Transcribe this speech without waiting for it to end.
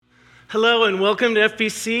Hello and welcome to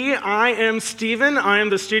FBC. I am Stephen. I am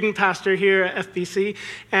the student pastor here at FBC.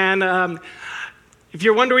 And if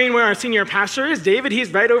you're wondering where our senior pastor is, David,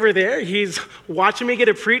 he's right over there. He's watching me get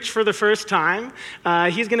to preach for the first time.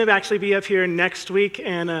 He's going to actually be up here next week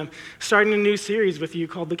and starting a new series with you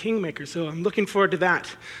called The Kingmaker. So I'm looking forward to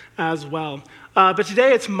that as well. But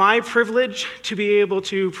today it's my privilege to be able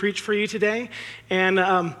to preach for you today.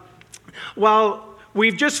 And while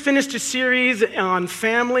we've just finished a series on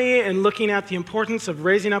family and looking at the importance of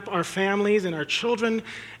raising up our families and our children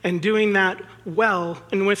and doing that well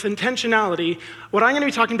and with intentionality. What I'm going to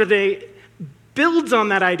be talking today builds on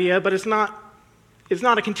that idea, but it's not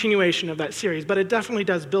a continuation of that series, but it definitely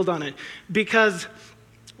does build on it. Because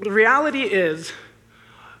the reality is,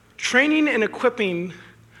 training and equipping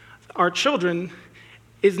our children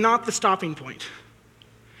is not the stopping point.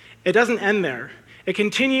 It doesn't end there. It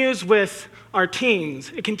continues with our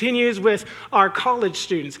teens. It continues with our college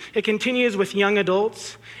students. It continues with young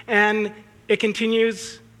adults. And it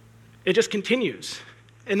just continues.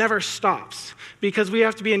 It never stops. Because we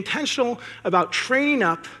have to be intentional about training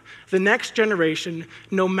up the next generation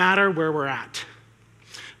no matter where we're at.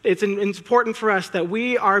 It's important for us that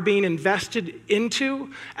we are being invested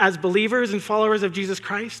into as believers and followers of Jesus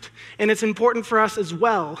Christ. And it's important for us as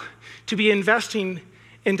well to be investing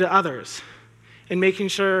into others and making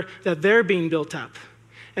sure that they're being built up.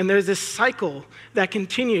 And there's this cycle that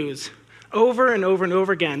continues over and over and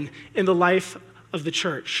over again in the life of the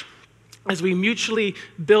church as we mutually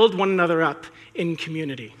build one another up in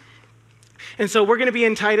community. And so we're going to be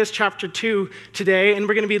in Titus chapter 2 today, and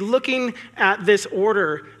we're going to be looking at this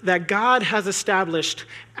order that God has established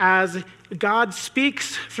as God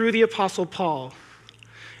speaks through the Apostle Paul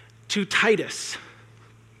to Titus.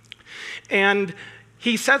 And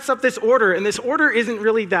he sets up this order, and this order isn't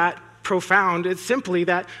really that profound. It's simply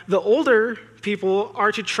that the older people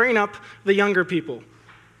are to train up the younger people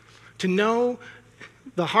to know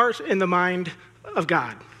the heart and the mind of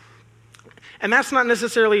God. And that's not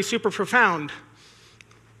necessarily super profound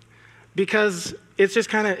because it's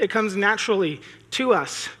just it comes naturally to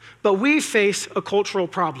us. But we face a cultural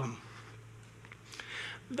problem.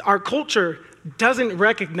 Our culture doesn't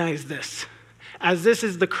recognize this, as this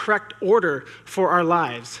is the correct order for our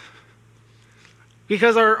lives.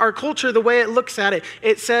 Because our culture, the way it looks at it,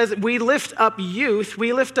 it says we lift up youth,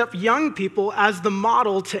 we lift up young people as the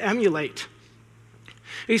model to emulate.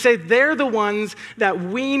 We say they're the ones that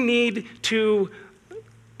we need to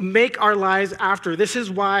make our lives after. This is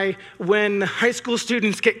why when high school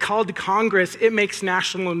students get called to Congress, it makes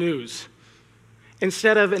national news.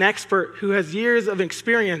 Instead of an expert who has years of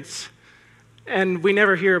experience and we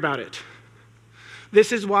never hear about it.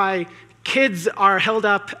 This is why kids are held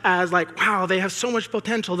up as like, wow, they have so much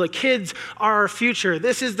potential. The kids are our future.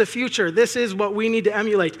 This is the future. This is what we need to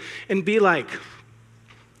emulate and be like.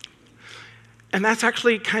 And that's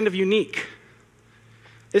actually kind of unique.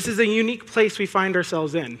 This is a unique place we find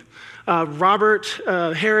ourselves in. Robert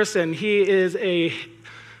Harrison, he is a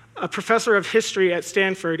professor of history at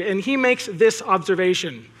Stanford, and he makes this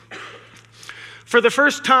observation. For the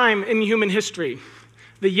first time in human history,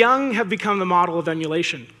 the young have become the model of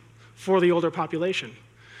emulation for the older population,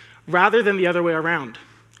 rather than the other way around.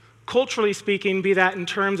 Culturally speaking, be that in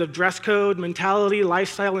terms of dress code, mentality,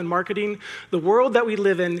 lifestyle, and marketing, the world that we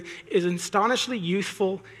live in is astonishingly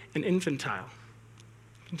youthful and infantile.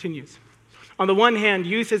 Continues. On the one hand,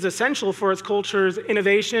 youth is essential for its culture's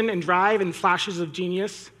innovation and drive and flashes of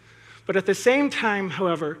genius. But at the same time,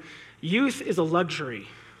 however, youth is a luxury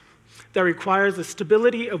that requires the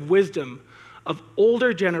stability of wisdom of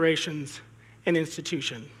older generations and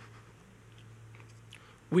institutions.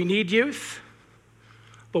 We need youth,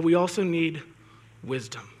 but we also need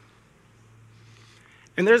wisdom.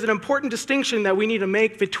 And there's an important distinction that we need to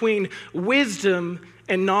make between wisdom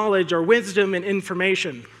and knowledge, or wisdom and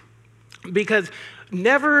information. Because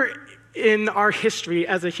never in our history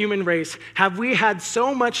as a human race have we had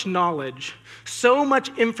so much knowledge, so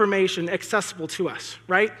much information accessible to us,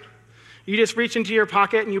 right? You just reach into your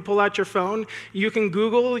pocket and you pull out your phone. You can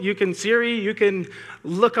Google, you can Siri, you can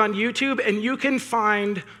look on YouTube, and you can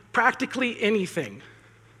find practically anything.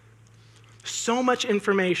 So much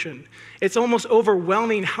information. It's almost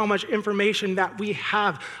overwhelming how much information that we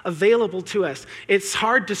have available to us. It's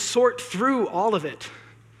hard to sort through all of it.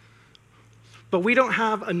 But we don't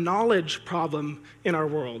have a knowledge problem in our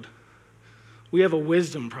world. We have a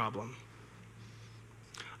wisdom problem.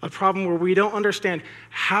 A problem where we don't understand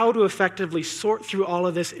how to effectively sort through all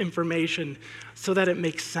of this information so that it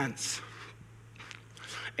makes sense.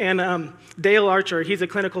 And Dale Archer, he's a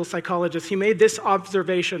clinical psychologist, he made this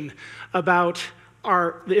observation about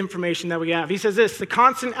the information that we have. He says this: the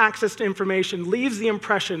constant access to information leaves the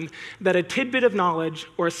impression that a tidbit of knowledge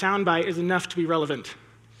or a soundbite is enough to be relevant.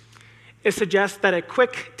 It suggests that a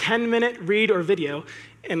quick 10-minute read or video,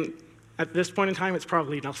 and at this point in time it's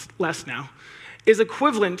probably less now, is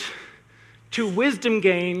equivalent to wisdom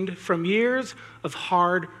gained from years of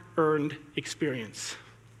hard-earned experience.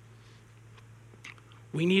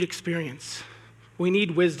 We need experience. We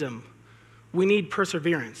need wisdom. We need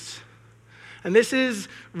perseverance. And this is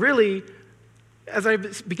really, as I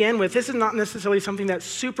began with, this is not necessarily something that's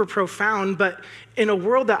super profound, but in a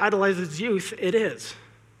world that idolizes youth, it is.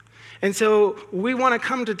 And so we want to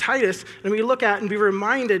come to Titus and we look at and be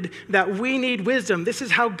reminded that we need wisdom. This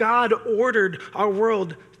is how God ordered our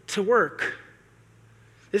world to work.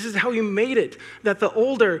 This is how he made it, that the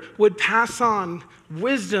older would pass on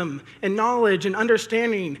wisdom and knowledge and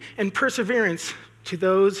understanding and perseverance to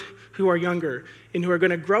those who are younger and who are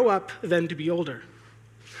going to grow up then to be older.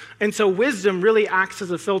 And so wisdom really acts as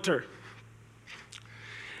a filter.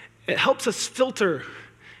 It helps us filter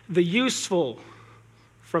the useful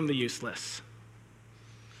from the useless.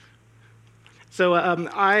 So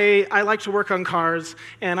I like to work on cars,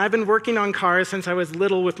 and I've been working on cars since I was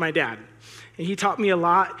little with my dad. And he taught me a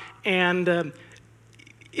lot, and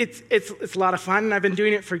it's a lot of fun, and I've been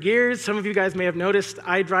doing it for years. Some of you guys may have noticed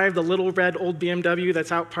I drive the little red old BMW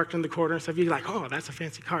that's out parked in the corner. Some of you are like, oh, that's a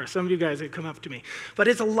fancy car. Some of you guys have come up to me. But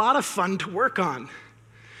it's a lot of fun to work on.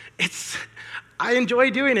 I enjoy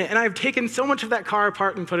doing it, and I've taken so much of that car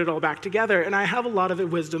apart and put it all back together, and I have a lot of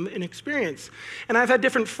wisdom and experience. And I've had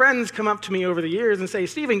different friends come up to me over the years and say,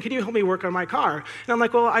 Stephen, can you help me work on my car? And I'm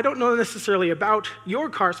like, well, I don't know necessarily about your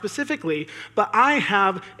car specifically, but I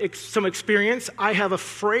have some experience. I have a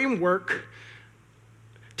framework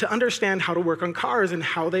to understand how to work on cars and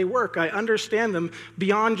how they work. I understand them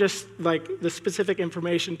beyond just like the specific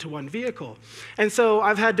information to one vehicle. And so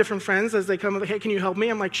I've had different friends as they come like, hey, can you help me?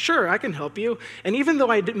 I'm like, sure, I can help you. And even though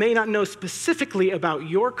I may not know specifically about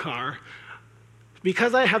your car,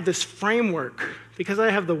 because I have this framework, because I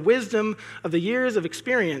have the wisdom of the years of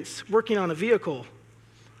experience working on a vehicle,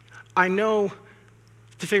 I know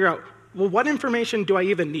to figure out, well, what information do I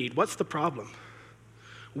even need? What's the problem?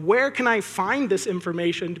 Where can I find this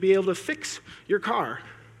information to be able to fix your car?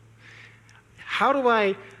 How do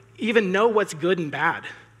I even know what's good and bad?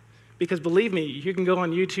 Because believe me, you can go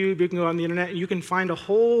on YouTube, you can go on the internet, and you can find a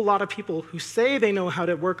whole lot of people who say they know how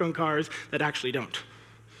to work on cars that actually don't.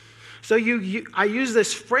 So I use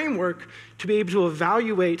this framework to be able to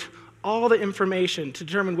evaluate all the information to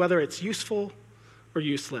determine whether it's useful or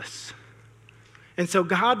useless. And so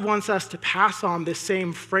God wants us to pass on this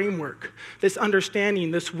same framework, this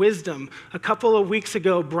understanding, this wisdom. A couple of weeks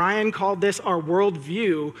ago, Brian called this our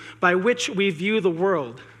worldview by which we view the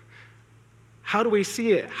world. How do we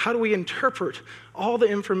see it? How do we interpret all the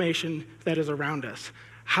information that is around us?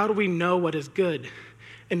 How do we know what is good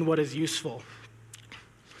and what is useful?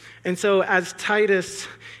 And so as Titus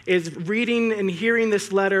is reading and hearing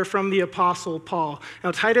this letter from the Apostle Paul,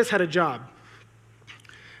 now Titus had a job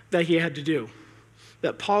that he had to do,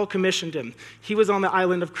 that Paul commissioned him. He was on the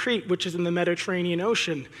island of Crete, which is in the Mediterranean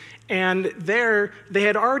Ocean. And there, they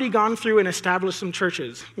had already gone through and established some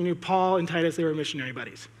churches. You knew Paul and Titus, they were missionary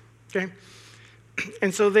buddies. Okay?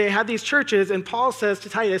 And so they had these churches, and Paul says to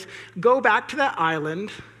Titus, go back to that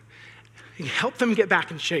island and help them get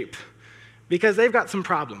back in shape, because they've got some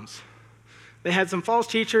problems. They had some false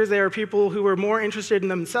teachers. They were people who were more interested in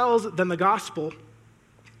themselves than the gospel.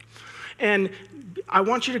 And I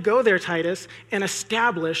want you to go there, Titus, and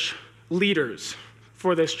establish leaders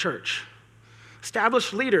for this church.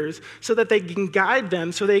 Establish leaders so that they can guide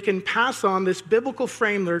them, so they can pass on this biblical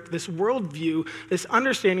framework, this worldview, this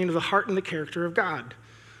understanding of the heart and the character of God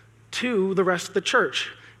to the rest of the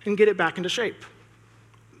church and get it back into shape.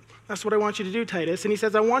 That's what I want you to do, Titus. And he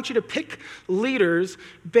says, I want you to pick leaders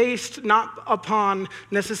based not upon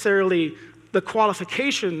necessarily the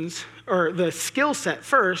qualifications or the skill set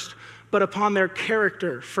first, but upon their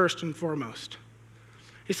character first and foremost.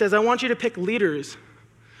 He says, I want you to pick leaders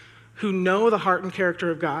who know the heart and character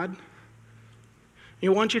of God. I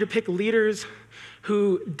want you to pick leaders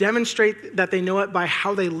who demonstrate that they know it by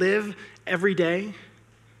how they live every day.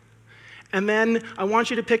 And then I want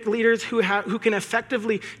you to pick leaders who can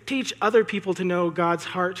effectively teach other people to know God's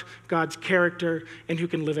heart, God's character, and who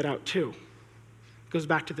can live it out too. It goes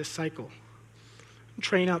back to this cycle.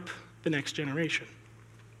 Train up the next generation.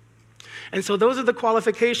 And so those are the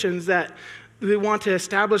qualifications that we want to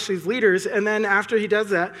establish these leaders. And then after he does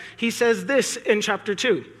that, he says this in chapter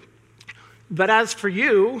 2. But as for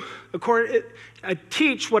you,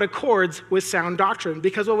 teach what accords with sound doctrine.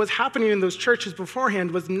 Because what was happening in those churches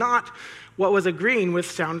beforehand was not what was agreeing with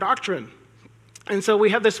sound doctrine. And so we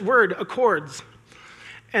have this word, accords.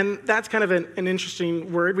 And that's kind of an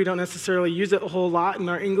interesting word. We don't necessarily use it a whole lot in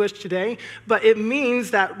our English today, but it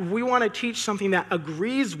means that we want to teach something that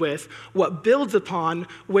agrees with, what builds upon,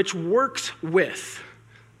 which works with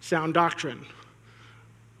sound doctrine.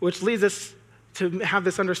 Which leads us to have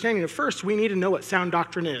this understanding of, first, we need to know what sound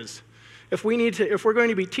doctrine is. If we're going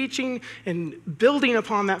to be teaching and building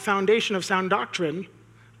upon that foundation of sound doctrine,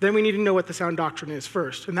 then we need to know what the sound doctrine is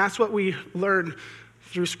first. And that's what we learn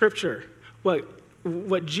through Scripture,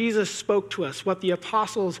 what Jesus spoke to us, what the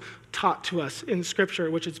apostles taught to us in Scripture,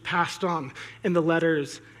 which is passed on in the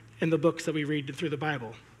letters and the books that we read through the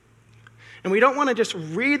Bible. And we don't want to just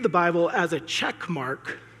read the Bible as a check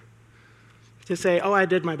mark to say, oh, I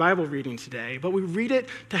did my Bible reading today, but we read it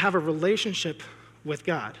to have a relationship with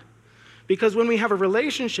God. Because when we have a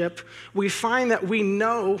relationship, we find that we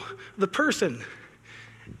know the person.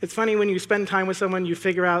 It's funny when you spend time with someone, you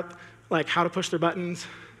figure out like how to push their buttons.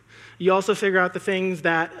 You also figure out the things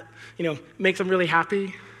that, makes them really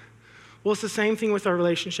happy. Well, it's the same thing with our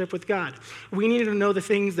relationship with God. We need to know the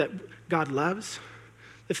things that God loves,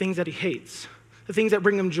 the things that he hates, the things that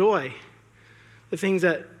bring him joy, the things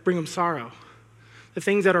that bring him sorrow, the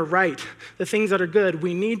things that are right, the things that are good.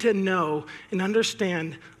 We need to know and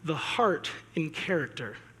understand the heart and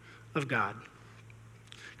character of God.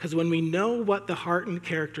 Because when we know what the heart and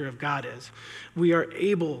character of God is, we are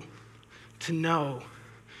able to know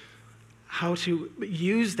how to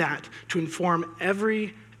use that to inform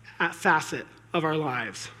every facet of our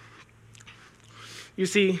lives. You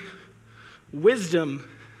see, wisdom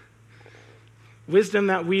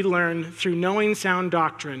that we learn through knowing sound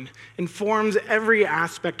doctrine informs every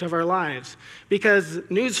aspect of our lives. Because,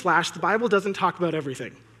 newsflash, the Bible doesn't talk about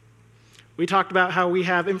everything. We talked about how we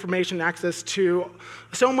have information access to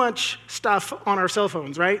so much stuff on our cell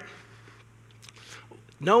phones, right?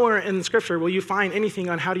 Nowhere in Scripture will you find anything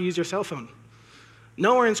on how to use your cell phone.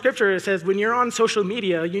 Nowhere in Scripture it says when you're on social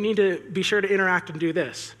media, you need to be sure to interact and do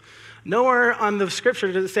this. Nowhere on the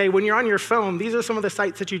Scripture does it say when you're on your phone, these are some of the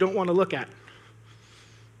sites that you don't want to look at.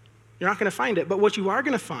 You're not going to find it. But what you are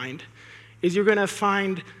going to find is you're going to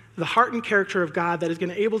find the heart and character of God that is going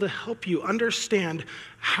to be able to help you understand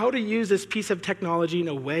how to use this piece of technology in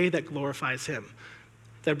a way that glorifies him,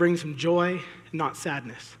 that brings him joy, not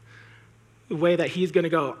sadness. The way that he's going to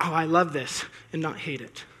go, oh, I love this, and not hate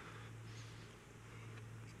it.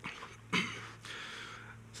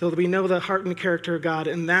 So that we know the heart and character of God,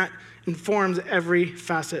 and that informs every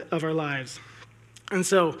facet of our lives. And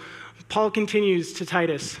so Paul continues to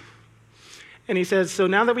Titus, and he says, so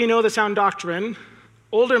now that we know the sound doctrine,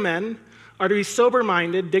 older men are to be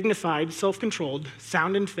sober-minded, dignified, self-controlled,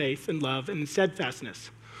 sound in faith and love and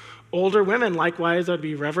steadfastness. Older women likewise are to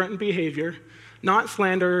be reverent in behavior, not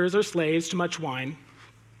slanderers or slaves to much wine.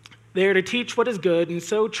 They are to teach what is good and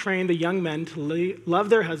so train the young men to love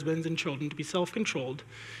their husbands and children, to be self-controlled,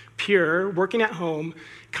 pure, working at home,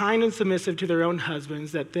 kind and submissive to their own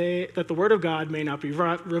husbands, that the word of God may not be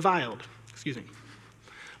reviled.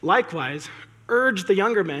 Likewise, urge the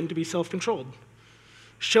younger men to be self-controlled.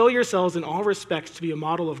 Show yourselves in all respects to be a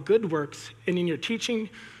model of good works, and in your teaching,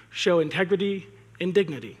 show integrity and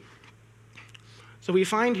dignity. So we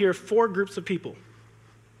find here 4 groups of people: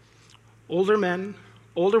 older men,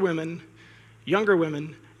 older women,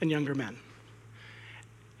 and younger men.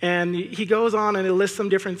 And he goes on and he lists some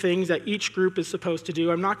different things that each group is supposed to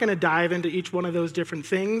do. I'm not going to dive into each one of those different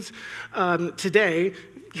things today,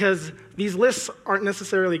 because these lists aren't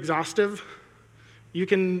necessarily exhaustive. You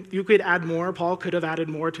could add more. Paul could have added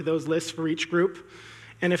more to those lists for each group.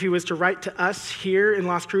 And if he was to write to us here in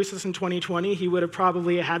Las Cruces in 2020, he would have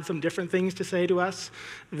probably had some different things to say to us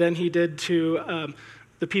than he did to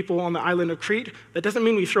the people on the island of Crete. That doesn't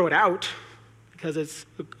mean we throw it out, because it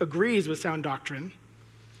agrees with sound doctrine,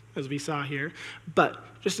 as we saw here. But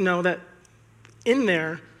just know that in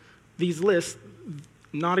there, these lists,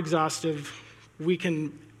 not exhaustive,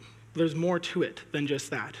 there's more to it than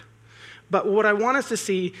just that. But what I want us to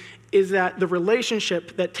see is that the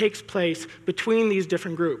relationship that takes place between these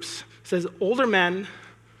different groups says older men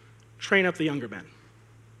train up the younger men.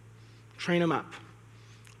 Train them up.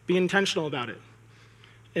 Be intentional about it.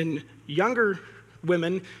 And younger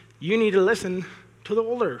women, you need to listen to the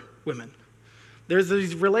older women. There's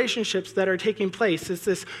these relationships that are taking place. It's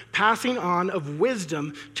this passing on of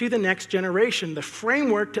wisdom to the next generation, the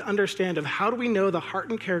framework to understand of how do we know the heart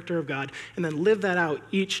and character of God, and then live that out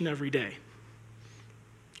each and every day.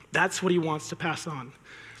 That's what he wants to pass on.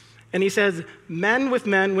 And he says, men with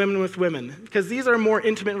men, women with women, because these are more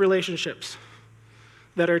intimate relationships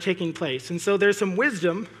that are taking place. And so there's some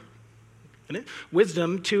wisdom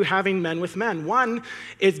wisdom to having men with men. One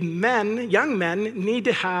is young men need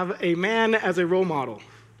to have a man as a role model.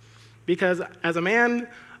 Because as a man,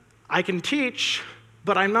 I can teach,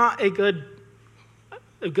 but I'm not a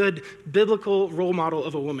good biblical role model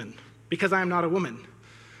of a woman, because I am not a woman.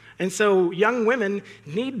 And so young women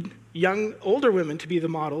need older women to be the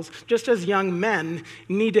models, just as young men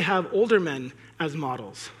need to have older men as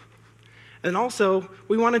models. And also,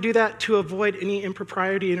 we want to do that to avoid any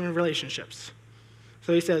impropriety in relationships.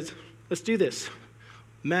 So he says, let's do this.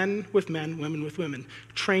 Men with men, women with women,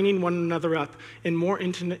 training one another up in more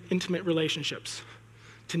intimate relationships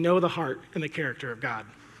to know the heart and the character of God.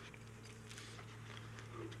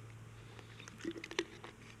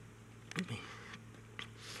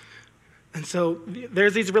 And so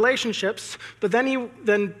there's these relationships, but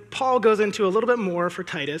then Paul goes into a little bit more for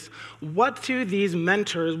Titus. What do these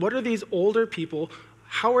mentors, what are these older people,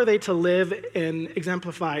 how are they to live and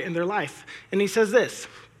exemplify in their life? And he says this,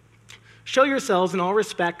 show yourselves in all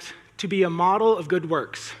respect to be a model of good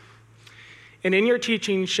works. And in your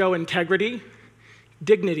teaching, show integrity,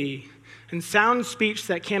 dignity, and sound speech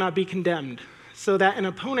that cannot be condemned, so that any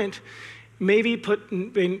opponent may be put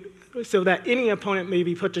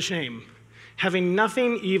to shame, having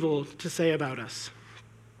nothing evil to say about us.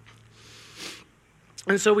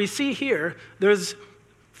 And so we see here, there's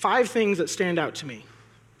 5 things that stand out to me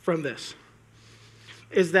from this.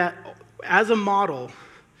 Is that as a model,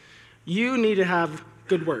 you need to have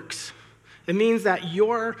good works. It means that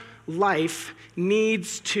your life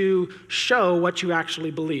needs to show what you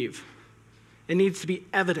actually believe. It needs to be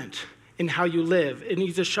evident in how you live. It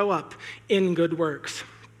needs to show up in good works.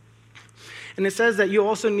 And it says that you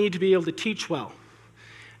also need to be able to teach well.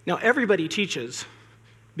 Now, everybody teaches,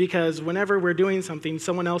 because whenever we're doing something,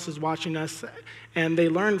 someone else is watching us and they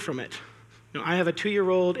learn from it. I have a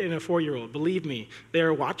 2-year-old and a 4-year-old. Believe me, they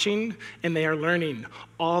are watching and they are learning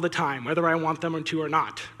all the time, whether I want them to or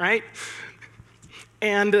not, right?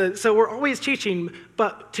 And so we're always teaching,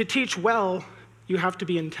 but to teach well, you have to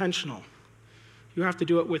be intentional. You have to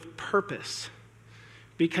do it with purpose,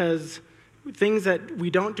 because things that we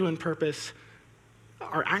don't do in purpose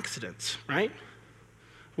are accidents, right?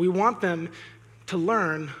 We want them to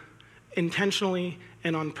learn intentionally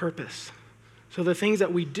and on purpose. So the things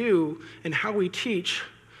that we do and how we teach,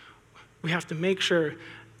 we have to make sure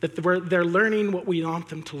that they're learning what we want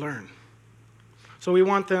them to learn. So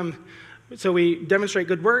we demonstrate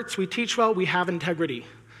good works, we teach well, we have integrity.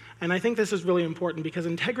 And I think this is really important because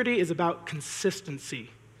integrity is about consistency.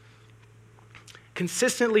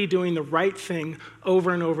 Consistently doing the right thing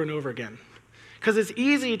over and over and over again. Because it's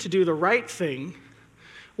easy to do the right thing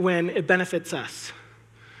when it benefits us,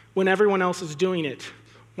 when everyone else is doing it,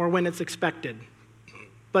 or when it's expected.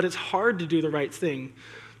 But it's hard to do the right thing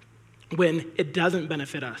when it doesn't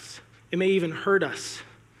benefit us. It may even hurt us.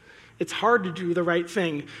 It's hard to do the right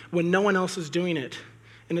thing when no one else is doing it.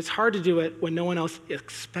 And it's hard to do it when no one else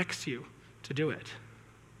expects you to do it.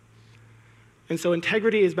 And so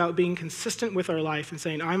integrity is about being consistent with our life and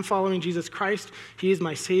saying, I'm following Jesus Christ. He is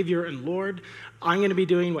my Savior and Lord. I'm going to be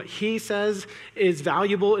doing what He says is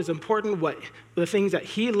valuable, is important, the things that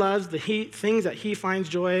He loves, the things that He finds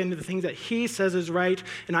joy in, the things that He says is right.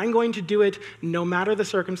 And I'm going to do it no matter the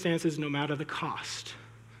circumstances, no matter the cost,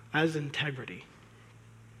 as integrity.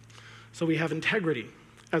 So we have integrity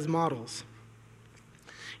as models.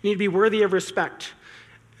 You need to be worthy of respect.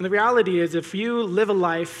 And the reality is, if you live a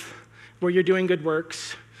life where you're doing good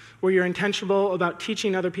works, where you're intentional about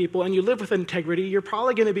teaching other people, and you live with integrity, you're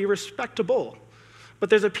probably going to be respectable.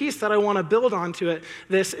 But there's a piece that I want to build onto it,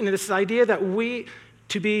 this idea that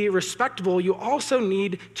to be respectable, you also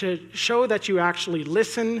need to show that you actually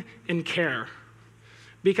listen and care.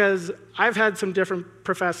 Because I've had some different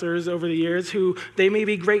professors over the years who, they may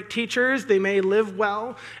be great teachers, they may live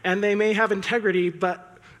well, and they may have integrity,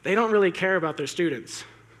 but they don't really care about their students.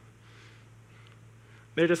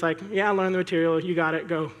 They're just like, yeah, learn the material, you got it,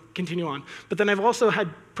 go, continue on. But then I've also had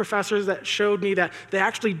professors that showed me that they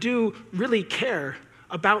actually do really care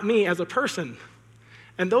about me as a person.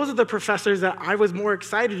 And those are the professors that I was more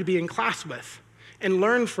excited to be in class with and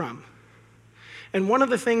learn from. And one of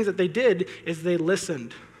the things that they did is they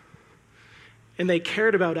listened. And they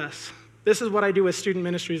cared about us. This is what I do with student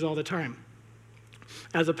ministries all the time.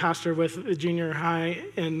 As a pastor with junior high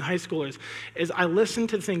and high schoolers, is I listen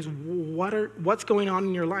to things, what's going on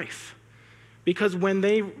in your life? Because when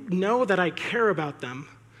they know that I care about them,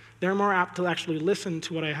 they're more apt to actually listen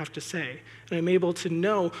to what I have to say. And I'm able to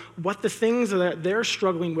know what the things that they're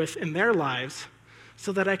struggling with in their lives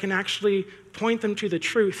so that I can actually point them to the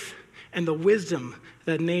truth and the wisdom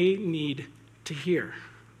that they need to hear.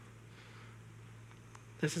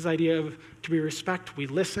 This is the idea of we respect, we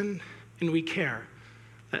listen, and we care.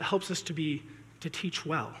 That helps us to teach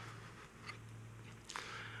well.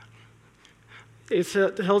 It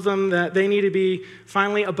tells them that they need to be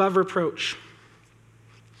finally above reproach.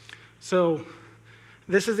 So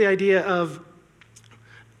this is the idea of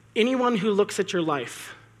anyone who looks at your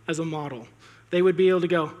life as a model, they would be able to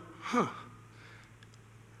go,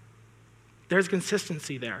 there's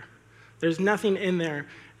consistency there. There's nothing in there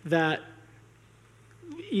that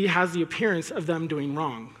has the appearance of them doing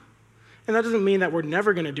wrong. And that doesn't mean that we're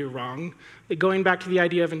never going to do wrong. Going back to the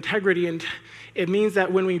idea of integrity, and it means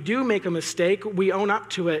that when we do make a mistake, we own up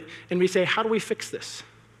to it and we say, how do we fix this?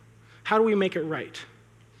 How do we make it right?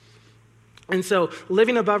 And so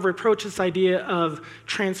living above reproach is this idea of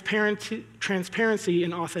transparency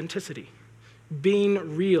and authenticity,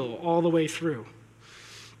 being real all the way through.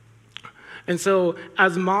 And so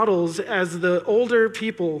as models, as the older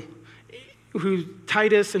people who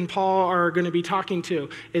Titus and Paul are going to be talking to,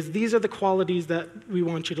 is these are the qualities that we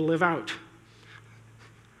want you to live out.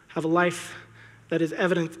 Have a life that is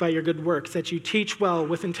evidenced by your good works, that you teach well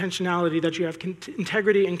with intentionality, that you have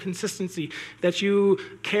integrity and consistency, that you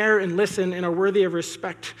care and listen and are worthy of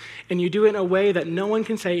respect, and you do it in a way that no one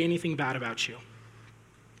can say anything bad about you.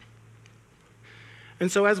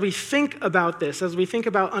 And so as we think about this, as we think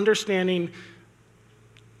about understanding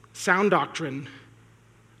sound doctrine,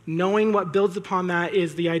 knowing what builds upon that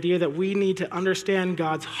is the idea that we need to understand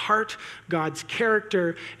God's heart, God's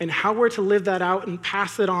character, and how we're to live that out and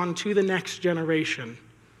pass it on to the next generation.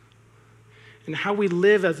 And how we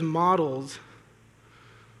live as models.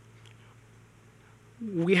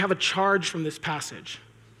 We have a charge from this passage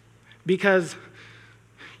because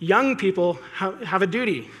young people have a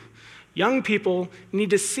duty. Young people need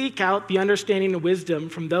to seek out the understanding and wisdom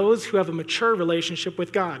from those who have a mature relationship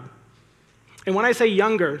with God. And when I say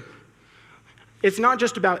younger, it's not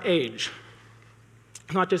just about age.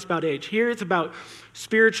 Not just about age. Here it's about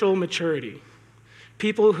spiritual maturity.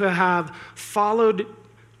 People who have followed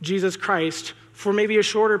Jesus Christ for maybe a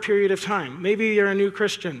shorter period of time. Maybe you're a new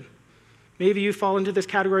Christian. Maybe you fall into this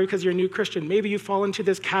category because you're a new Christian. Maybe you fall into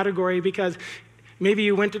this category because maybe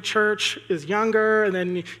you went to church as younger and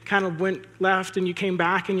then you kind of went left and you came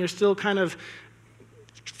back and you're still kind of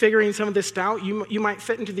figuring some of this out. You might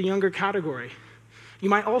fit into the younger category. You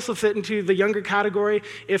might also fit into the younger category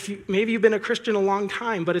if maybe you've been a Christian a long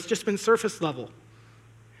time, but it's just been surface level.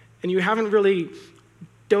 And you haven't really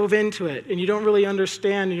dove into it, and you don't really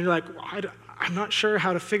understand, and you're like, I'm not sure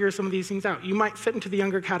how to figure some of these things out. You might fit into the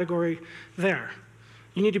younger category there.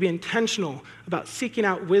 You need to be intentional about seeking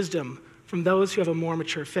out wisdom from those who have a more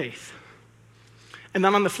mature faith. And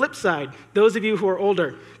then on the flip side, those of you who are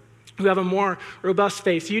older, who have a more robust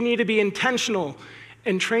faith, you need to be intentional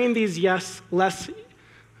and train these less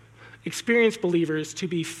experienced believers to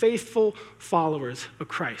be faithful followers of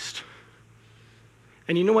Christ.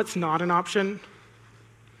 And you know what's not an option?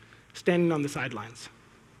 Standing on the sidelines.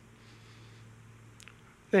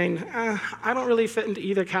 Saying, I don't really fit into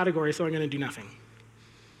either category, so I'm going to do nothing.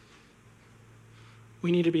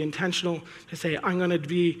 We need to be intentional to say, I'm going to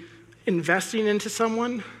be investing into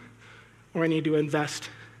someone, or I need to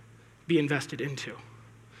be invested into.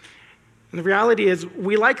 And the reality is,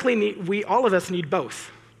 all of us need both.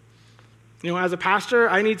 As a pastor,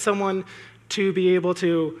 I need someone to be able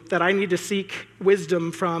that I need to seek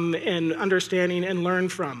wisdom from and understanding and learn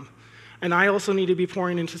from. And I also need to be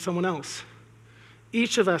pouring into someone else.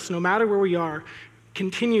 Each of us, no matter where we are,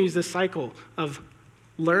 continues this cycle of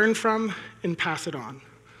learn from and pass it on.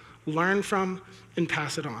 Learn from and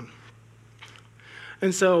pass it on.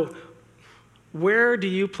 And so, where do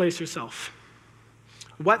you place yourself?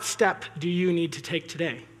 What step do you need to take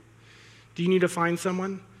today? Do you need to find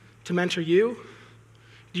someone to mentor you?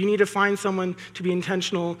 Do you need to find someone to be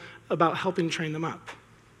intentional about helping train them up?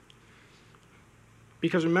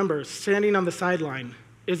 Because remember, standing on the sideline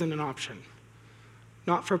isn't an option.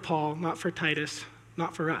 Not for Paul, not for Titus,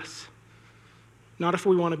 not for us. Not if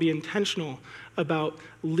we want to be intentional about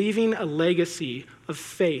leaving a legacy of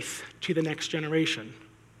faith to the next generation.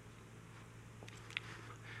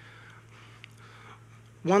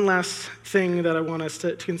 One last thing that I want us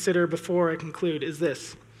to consider before I conclude is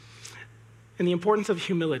this, and the importance of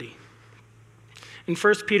humility. In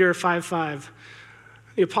 1 Peter 5:5,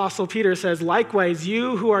 the Apostle Peter says, "Likewise,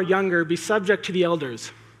 you who are younger, be subject to the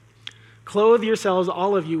elders. Clothe yourselves,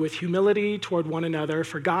 all of you, with humility toward one another,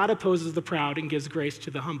 for God opposes the proud and gives grace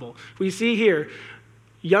to the humble." We see here,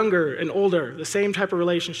 younger and older, the same type of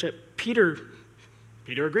relationship. Peter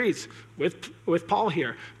agrees with Paul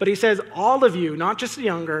here. But he says, all of you, not just the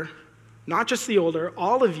younger, not just the older,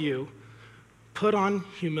 all of you, put on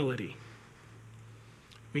humility.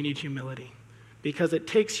 We need humility. Because it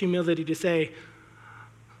takes humility to say,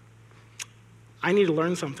 I need to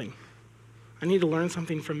learn something. I need to learn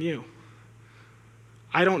something from you.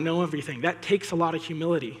 I don't know everything. That takes a lot of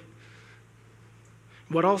humility.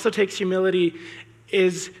 What also takes humility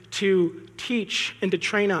is to teach and to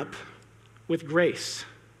train up with grace,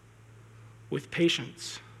 with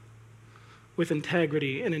patience, with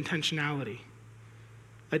integrity and intentionality.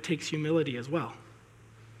 That takes humility as well.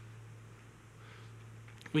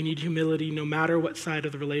 We need humility no matter what side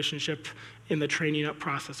of the relationship in the training up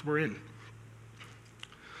process we're in.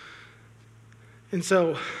 And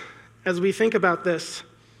so, as we think about this,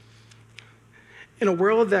 in a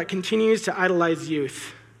world that continues to idolize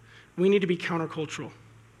youth, we need to be countercultural.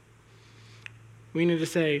 We need to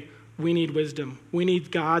say, we need wisdom. We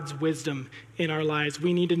need God's wisdom in our lives.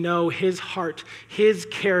 We need to know his heart, his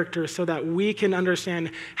character, so that we can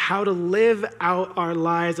understand how to live out our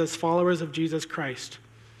lives as followers of Jesus Christ.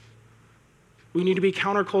 We need to be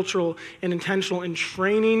countercultural and intentional in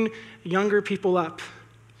training younger people up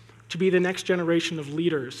to be the next generation of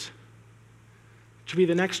leaders, to be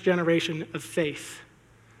the next generation of faith,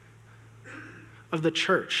 of the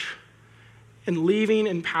church, and leaving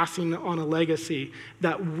and passing on a legacy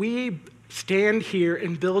that we stand here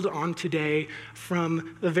and build on today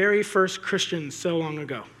from the very first Christians so long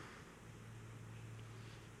ago.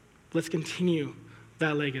 Let's continue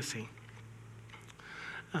that legacy.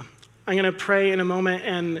 I'm going to pray in a moment,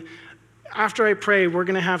 and after I pray, we're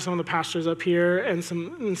going to have some of the pastors up here and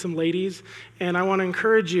some ladies, and I want to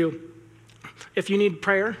encourage you, if you need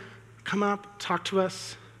prayer, come up, talk to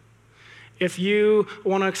us. If you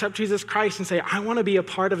want to accept Jesus Christ and say, I want to be a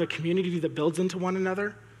part of a community that builds into one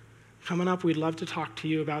another, coming up, we'd love to talk to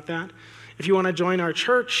you about that. If you want to join our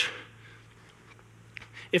church,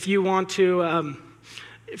 if you want to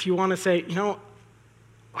say,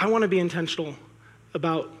 I want to be intentional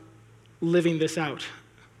about living this out,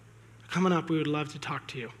 coming up, we would love to talk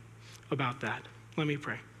to you about that. Let me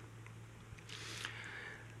pray.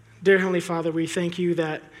 Dear Heavenly Father, we thank you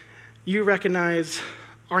that you recognize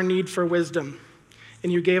our need for wisdom,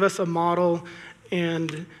 and you gave us a model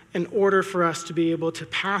and an order for us to be able to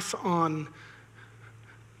pass on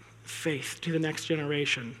faith to the next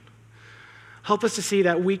generation. Help us to see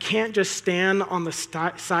that we can't just stand on the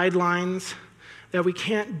sidelines, that we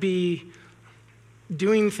can't be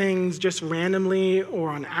doing things just randomly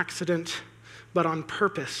or on accident, but on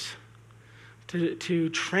purpose, to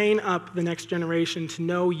train up the next generation to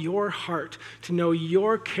know your heart, to know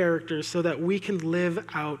your character, so that we can live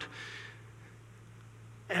out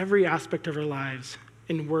every aspect of our lives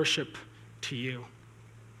in worship to you.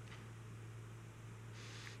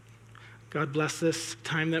 God bless this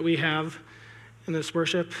time that we have in this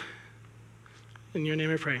worship. In your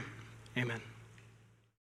name I pray. Amen.